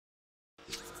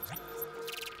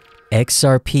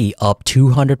XRP up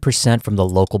 200% from the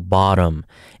local bottom,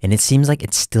 and it seems like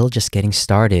it's still just getting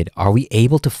started. Are we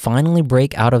able to finally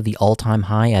break out of the all-time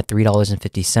high at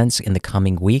 $3.50 in the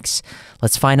coming weeks?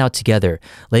 Let's find out together.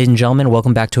 Ladies and gentlemen,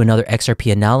 welcome back to another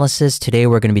XRP analysis. Today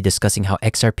we're going to be discussing how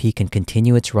XRP can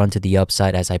continue its run to the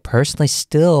upside, as I personally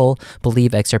still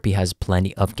believe XRP has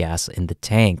plenty of gas in the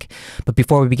tank. But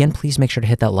before we begin, please make sure to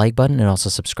hit that like button and also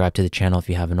subscribe to the channel if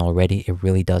you haven't already. It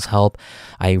really does help.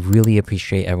 I really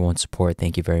appreciate everyone's support.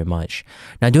 Thank you very much.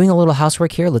 Now, doing a little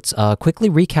housework here, let's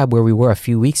quickly recap where we were a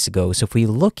few weeks ago. So if we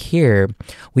look here,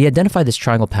 we identified this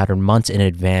triangle pattern months in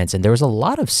advance, and there was a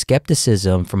lot of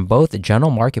skepticism from both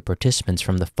general market participants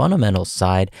from the fundamental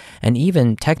side and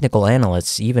even technical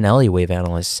analysts, even Elliott Wave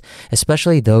analysts,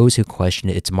 especially those who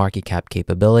questioned its market cap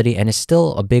capability, and is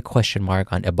still a big question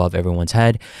mark on above everyone's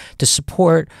head to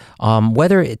support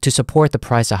whether to support the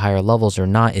price at higher levels or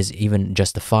not is even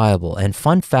justifiable. And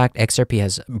fun fact, XRP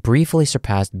has briefly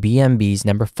surpassed BNB's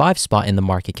number 5 spot in the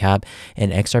market cap,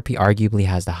 and XRP arguably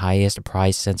has the highest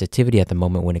price sensitivity at the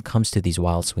moment when it comes to these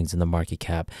wild swings in the market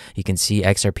cap. You can see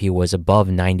XRP was above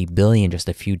 90 billion just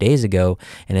a few days ago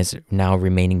and is now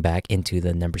remaining back into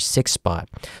the number 6 spot.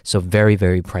 So very,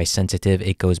 very price sensitive.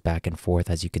 It goes back and forth,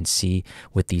 as you can see,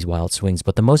 with these wild swings.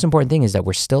 But the most important thing is that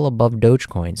we're still above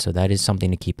Dogecoin, so that is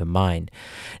something to keep in mind.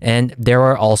 And there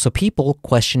are also people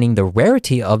questioning the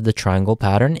rarity of the triangle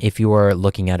pattern if you are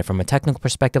looking at it from a technical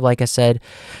perspective, like I said.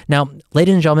 Now,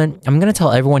 ladies and gentlemen, I'm going to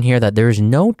tell everyone here that there is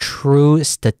no true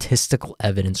statistical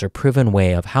evidence or proven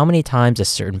way of how many times a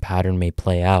certain pattern may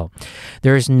play out.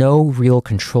 There is no real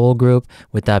control group,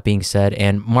 with that being said,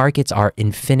 and markets are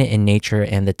infinite in nature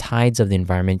and the tides of the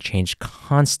environment change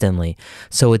constantly.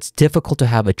 So it's difficult to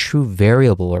have a true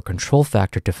variable or control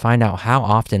factor to find out how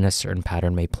often a certain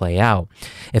pattern may play out.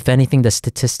 If anything, the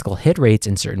statistical hit rates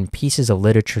in certain pieces of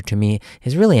literature to me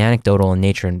is really anecdotal in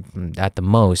nature at the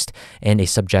most, and a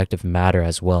subjective matter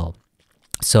as well.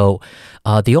 So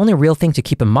the only real thing to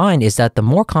keep in mind is that the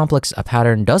more complex a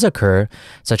pattern does occur,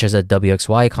 such as a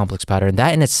WXY complex pattern,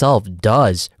 that in itself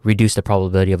does reduce the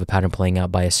probability of a pattern playing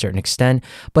out by a certain extent,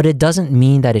 but it doesn't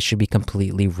mean that it should be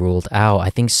completely ruled out.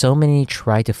 I think so many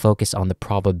try to focus on the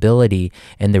probability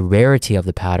and the rarity of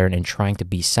the pattern and trying to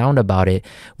be sound about it,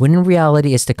 when in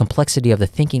reality it's the complexity of the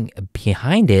thinking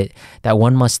behind it that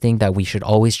one must think that we should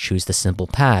always choose the simple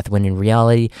path, when in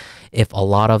reality, if a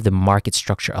lot of the market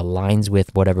structure aligns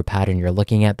with whatever pattern you're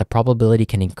looking at, the probability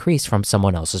can increase from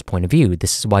someone else's point of view.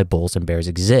 This is why bulls and bears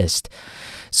exist.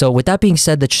 So with that being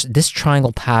said, this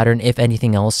triangle pattern, if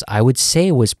anything else, I would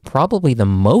say was probably the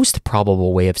most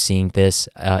probable way of seeing this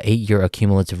 8-year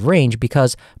accumulative range,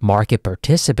 because market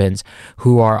participants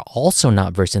who are also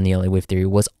not versed in the Elliott Wave Theory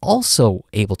was also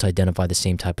able to identify the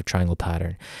same type of triangle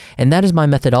pattern. And that is my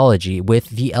methodology. With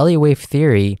the Elliott Wave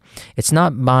Theory, it's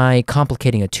not by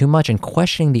complicating it too much and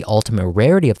questioning the ultimate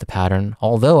rarity of the pattern,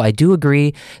 although I do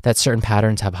agree that certain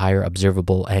patterns have higher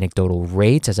observable anecdotal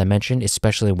rates, as I mentioned,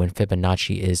 especially when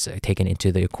Fibonacci is taken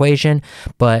into the equation.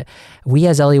 But we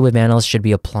as Elliott Wave analysts should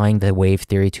be applying the wave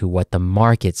theory to what the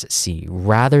markets see,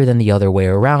 rather than the other way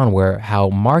around, where how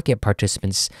market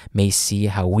participants may see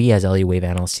how we as Elliott Wave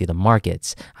analysts see the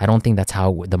markets. I don't think that's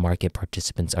how the market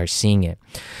participants are seeing it.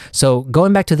 So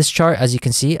going back to this chart, as you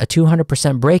can see, a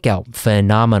 200% breakout,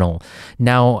 phenomenal.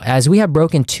 Now, as we have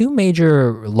broken two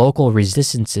major local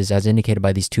resistances, as indicated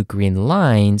by these two green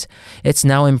lines, it's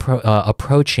now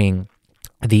approaching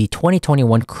the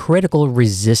 2021 critical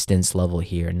resistance level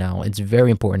here. Now, it's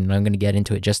very important, and I'm going to get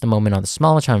into it just a moment on the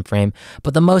smaller time frame,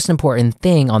 but the most important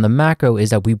thing on the macro is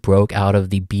that we broke out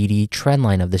of the BD trend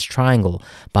line of this triangle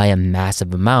by a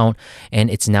massive amount,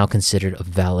 and it's now considered a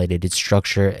validated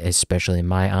structure, especially in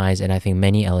my eyes, and I think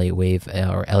many Elliott Wave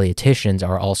or Elliotticians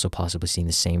are also possibly seeing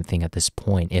the same thing at this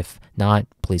point. If not,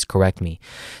 please correct me.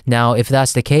 Now, if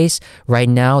that's the case, right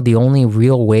now, the only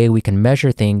real way we can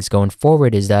measure things going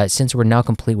forward is that since we're now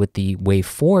complete with the wave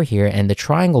 4 here, and the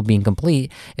triangle being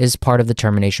complete is part of the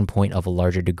termination point of a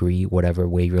larger degree, whatever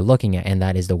wave you're looking at, and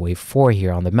that is the wave 4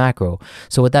 here on the macro.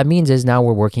 So what that means is now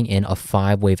we're working in a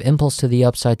 5-wave impulse to the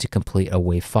upside to complete a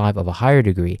wave 5 of a higher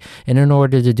degree. And in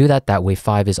order to do that, that wave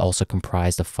 5 is also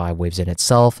comprised of 5 waves in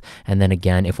itself. And then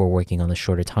again, if we're working on the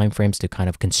shorter time frames to kind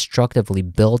of constructively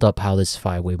build up how this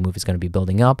 5-wave move is going to be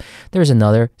building up, there's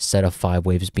another set of 5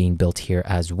 waves being built here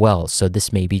as well. So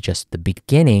this may be just the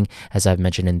beginning, as I've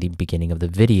mentioned in the beginning of the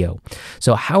video.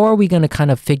 So how are we going to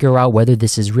kind of figure out whether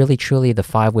this is really truly the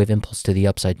 5-wave impulse to the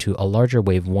upside to a larger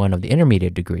wave 1 of the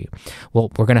intermediate degree?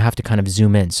 Well, we're going to have to kind of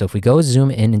zoom in. So if we go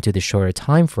zoom in into the shorter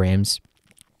time frames,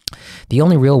 the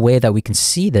only real way that we can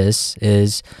see this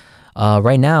is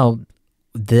right now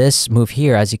this move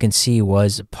here, as you can see,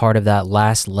 was part of that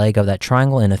last leg of that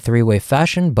triangle in a three-wave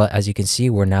fashion. But as you can see,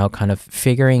 we're now kind of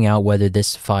figuring out whether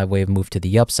this five-wave move to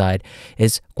the upside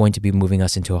is going to be moving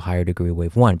us into a higher degree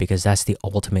wave one, because that's the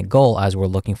ultimate goal as we're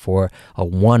looking for a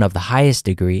one of the highest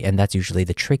degree, and that's usually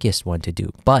the trickiest one to do.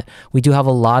 But we do have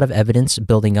a lot of evidence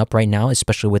building up right now,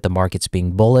 especially with the markets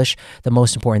being bullish. The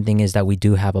most important thing is that we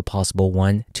do have a possible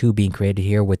 1-2 being created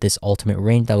here with this ultimate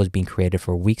range that was being created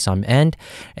for weeks on end,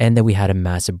 and then we had a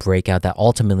massive breakout that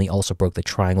ultimately also broke the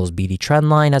triangle's BD trend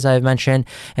line, as I've mentioned.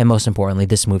 And most importantly,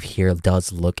 this move here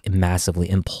does look massively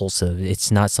impulsive. It's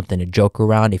not something to joke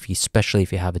around, especially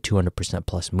if you have a 200%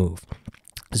 plus move.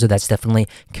 So that's definitely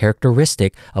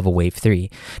characteristic of a wave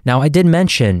 3. Now, I did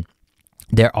mention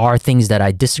there are things that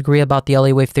I disagree about the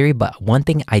Elliott Wave Theory, but one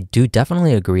thing I do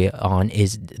definitely agree on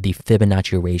is the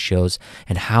Fibonacci ratios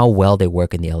and how well they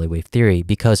work in the Elliott Wave Theory,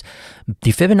 because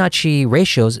the Fibonacci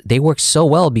ratios, they work so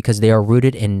well because they are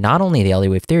rooted in not only the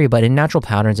Elliott Wave Theory, but in natural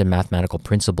patterns and mathematical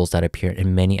principles that appear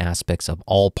in many aspects of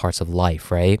all parts of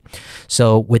life, right?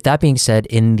 So with that being said,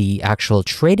 in the actual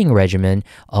trading regimen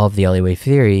of the Elliott Wave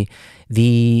Theory,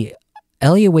 the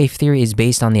Elliott Wave Theory is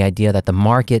based on the idea that the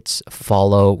markets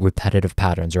follow repetitive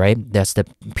patterns, right? That's the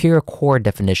pure core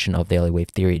definition of the Elliott Wave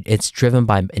Theory. It's driven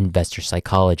by investor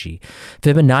psychology.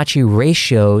 Fibonacci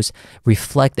ratios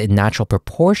reflect the natural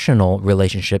proportional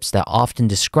relationships that often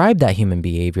describe that human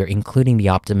behavior, including the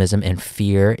optimism and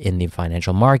fear in the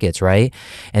financial markets, right?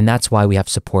 And that's why we have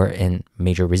support and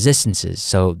major resistances.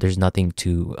 So there's nothing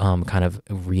to kind of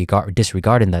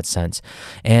disregard in that sense.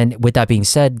 And with that being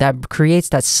said, that creates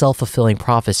that self-fulfilling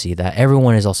prophecy that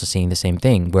everyone is also seeing the same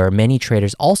thing, where many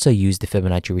traders also use the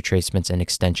Fibonacci retracements and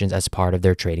extensions as part of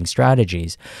their trading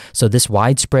strategies. So this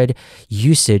widespread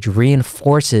usage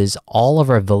reinforces all of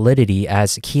our validity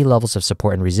as key levels of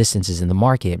support and resistances in the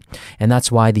market. And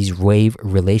that's why these wave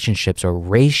relationships or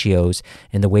ratios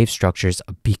in the wave structures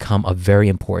become a very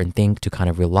important thing to kind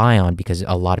of rely on, because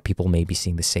a lot of people may be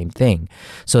seeing the same thing.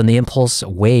 So in the impulse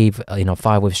wave,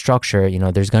 five-wave structure,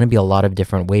 there's going to be a lot of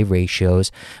different wave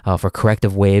ratios for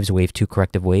corrective waves, wave 2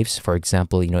 corrective waves. For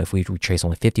example, if we retrace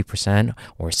only 50%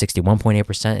 or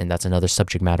 61.8%, and that's another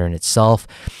subject matter in itself.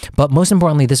 But most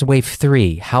importantly, this wave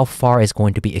 3, how far is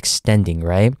going to be extending,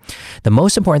 right? The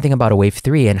most important thing about a wave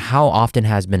 3 and how often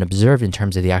has been observed in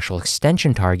terms of the actual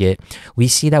extension target, we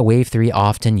see that wave 3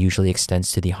 often usually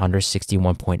extends to the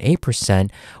 161.8%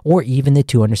 or even the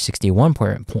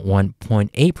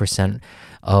 261.1%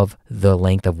 of the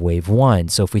length of wave 1.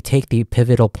 So if we take the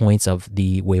pivotal points of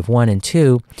the wave 1 and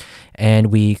 2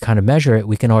 and we kind of measure it,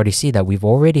 we can already see that we've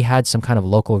already had some kind of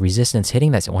local resistance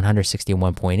hitting that's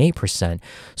 161.8%.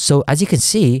 So as you can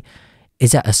see,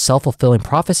 is that a self-fulfilling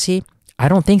prophecy? I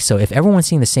don't think so. If everyone's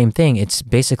seeing the same thing, it's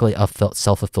basically a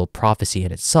self-fulfilled prophecy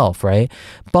in itself, right?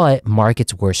 But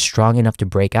markets were strong enough to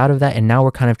break out of that, and now we're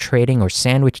kind of trading or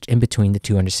sandwiched in between the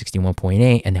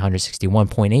 261.8 and the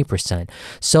 161.8%.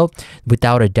 So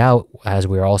without a doubt, as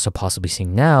we're also possibly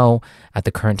seeing now at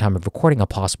the current time of recording, a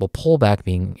possible pullback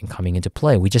coming into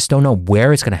play. We just don't know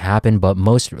where it's going to happen, but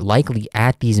most likely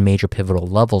at these major pivotal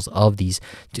levels of these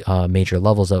major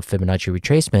levels of Fibonacci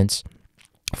retracements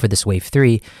for this wave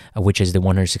 3, which is the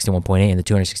 161.8 and the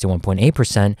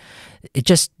 261.8%, it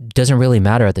just doesn't really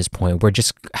matter at this point. We're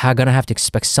just going to have to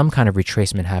expect some kind of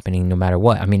retracement happening no matter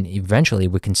what. I mean, eventually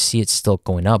we can see it still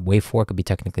going up. Wave 4 could be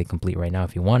technically complete right now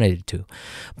if you wanted it to.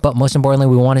 But most importantly,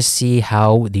 we want to see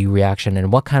how the reaction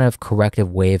and what kind of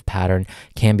corrective wave pattern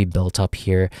can be built up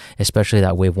here, especially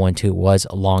that wave 1, 2 was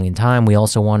long in time. We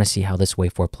also want to see how this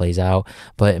wave 4 plays out.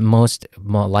 But most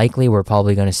likely, we're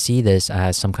probably going to see this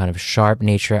as some kind of sharp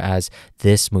nature as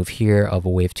this move here of a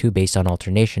wave 2 based on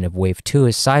alternation. If wave 2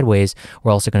 is sideways,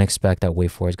 we're also going to expect that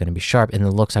wave 4 is going to be sharp. And it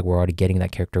looks like we're already getting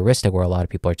that characteristic where a lot of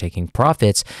people are taking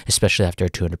profits, especially after a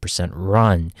 200%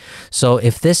 run. So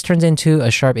if this turns into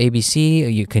a sharp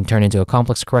ABC, you can turn into a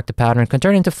complex corrective pattern, can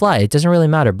turn into flat. It doesn't really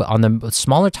matter. But on the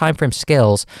smaller time frame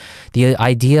scales, the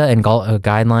idea and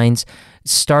guidelines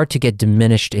start to get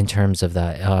diminished in terms of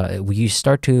that. You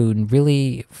start to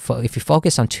really, if you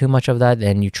focus on too much of that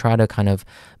and you try to kind of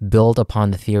build upon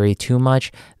the theory too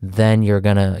much, then you're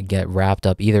going to get wrapped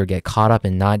up, either get caught up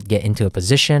and not get into a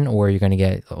position, or you're going to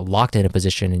get locked in a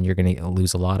position and you're going to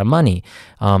lose a lot of money.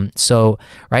 So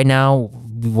right now,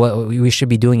 what we should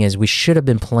be doing is we should have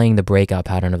been playing the breakout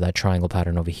pattern of that triangle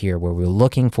pattern over here, where we're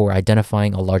looking for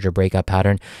identifying a larger breakout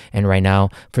pattern. And right now,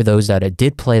 for those that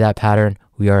did play that pattern,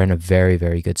 we are in a very,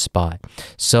 very good spot.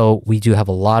 So we do have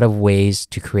a lot of ways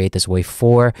to create this wave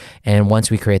 4. And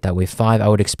once we create that wave 5, I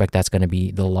would expect that's going to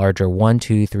be the larger 1,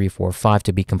 2, 3, 4, 5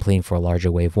 to be completing for a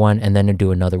larger wave 1, and then to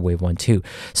do another wave 1, 2.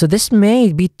 So this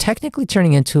may be technically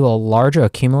turning into a larger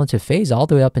accumulative phase all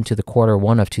the way up into the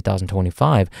Q1 of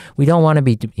 2025. We don't want to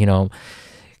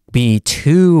be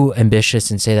too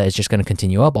ambitious and say that it's just going to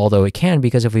continue up, although it can,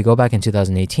 because if we go back in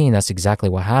 2018, that's exactly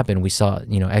what happened. We saw,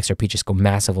 XRP just go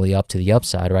massively up to the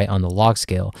upside, right? On the log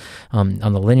scale, on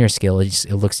the linear scale,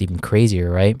 it looks even crazier,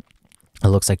 right? It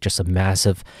looks like just a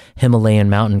massive Himalayan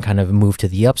mountain kind of move to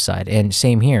the upside. And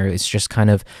same here, it's just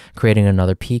kind of creating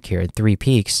another peak here. 3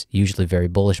 peaks, usually very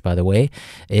bullish, by the way,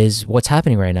 is what's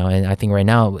happening right now. And I think right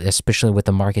now, especially with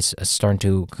the markets starting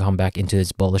to come back into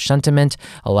this bullish sentiment,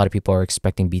 a lot of people are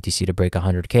expecting BTC to break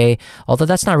 100K, although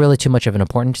that's not really too much of an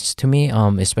importance to me,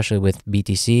 especially with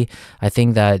BTC. I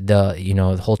think that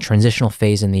the whole transitional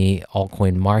phase in the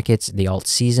altcoin markets, the alt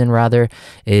season rather,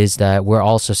 is that we're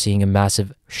also seeing a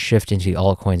massive shift into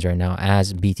altcoins right now,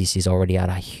 as BTC is already at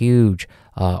a huge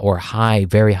or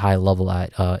very high level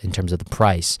in terms of the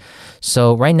price.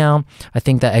 So right now, I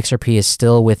think that XRP is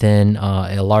still within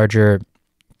a larger.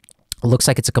 It looks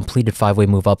like it's a completed 5-way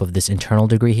move up of this internal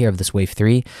degree here of this wave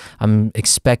 3. I'm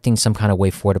expecting some kind of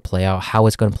wave 4 to play out. How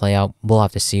it's going to play out, we'll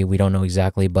have to see. We don't know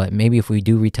exactly, but maybe if we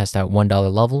do retest that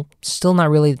 $1 level, still not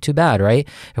really too bad, right?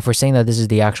 If we're saying that this is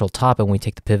the actual top and we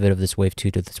take the pivot of this wave 2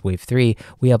 to this wave 3,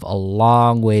 we have a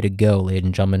long way to go, ladies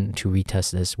and gentlemen, to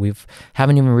retest this.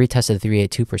 Haven't even retested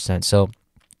 382%. So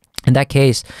in that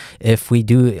case, if we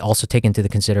do also take into the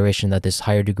consideration that this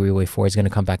higher degree wave 4 is going to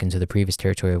come back into the previous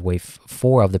territory of wave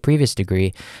 4 of the previous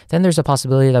degree, then there's a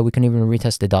possibility that we can even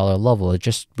retest the dollar level. It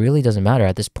just really doesn't matter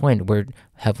at this point. We're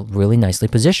have really nicely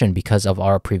positioned because of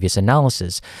our previous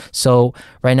analysis. So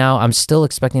right now, I'm still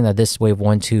expecting that this wave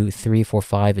 1, 2, 3, 4,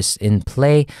 5 is in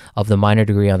play of the minor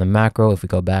degree on the macro. If we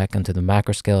go back onto the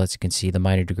macro scale, as you can see, the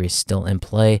minor degree is still in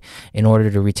play. In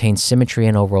order to retain symmetry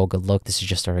and overall good luck, this is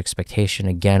just our expectation.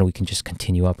 Again, we can just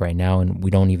continue up right now, and we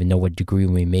don't even know what degree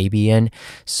we may be in.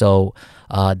 So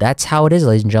that's how it is,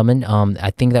 ladies and gentlemen.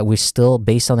 I think that we're still,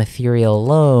 based on the theory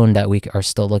alone, that we are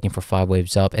still looking for 5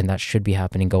 waves up, and that should be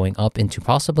happening going up into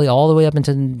possibly all the way up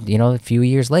into, a few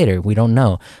years later. We don't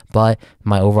know, but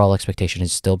my overall expectation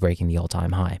is still breaking the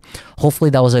all-time high. Hopefully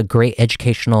that was a great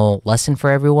educational lesson for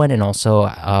everyone, and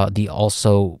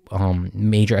also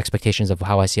major expectations of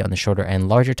how I see it on the shorter and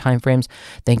larger time frames.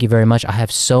 Thank you very much. I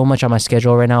have so much on my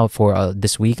schedule right now for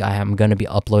this week. I am going to be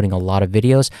uploading a lot of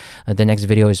videos. The next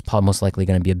video is most likely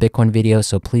going to be a Bitcoin video,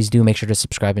 so please do make sure to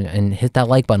subscribe and hit that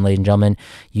like button, ladies and gentlemen.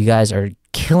 You guys are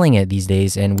killing it these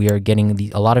days, and we are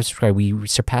getting a lot of subscribers. We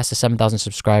surpassed the 7,000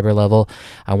 subscriber level.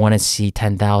 I want to see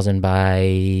 10,000 by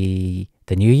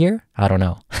the new year. I don't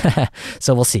know.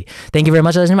 So we'll see. Thank you very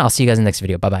much, ladies and gentlemen. I'll see you guys in the next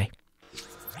video. Bye bye.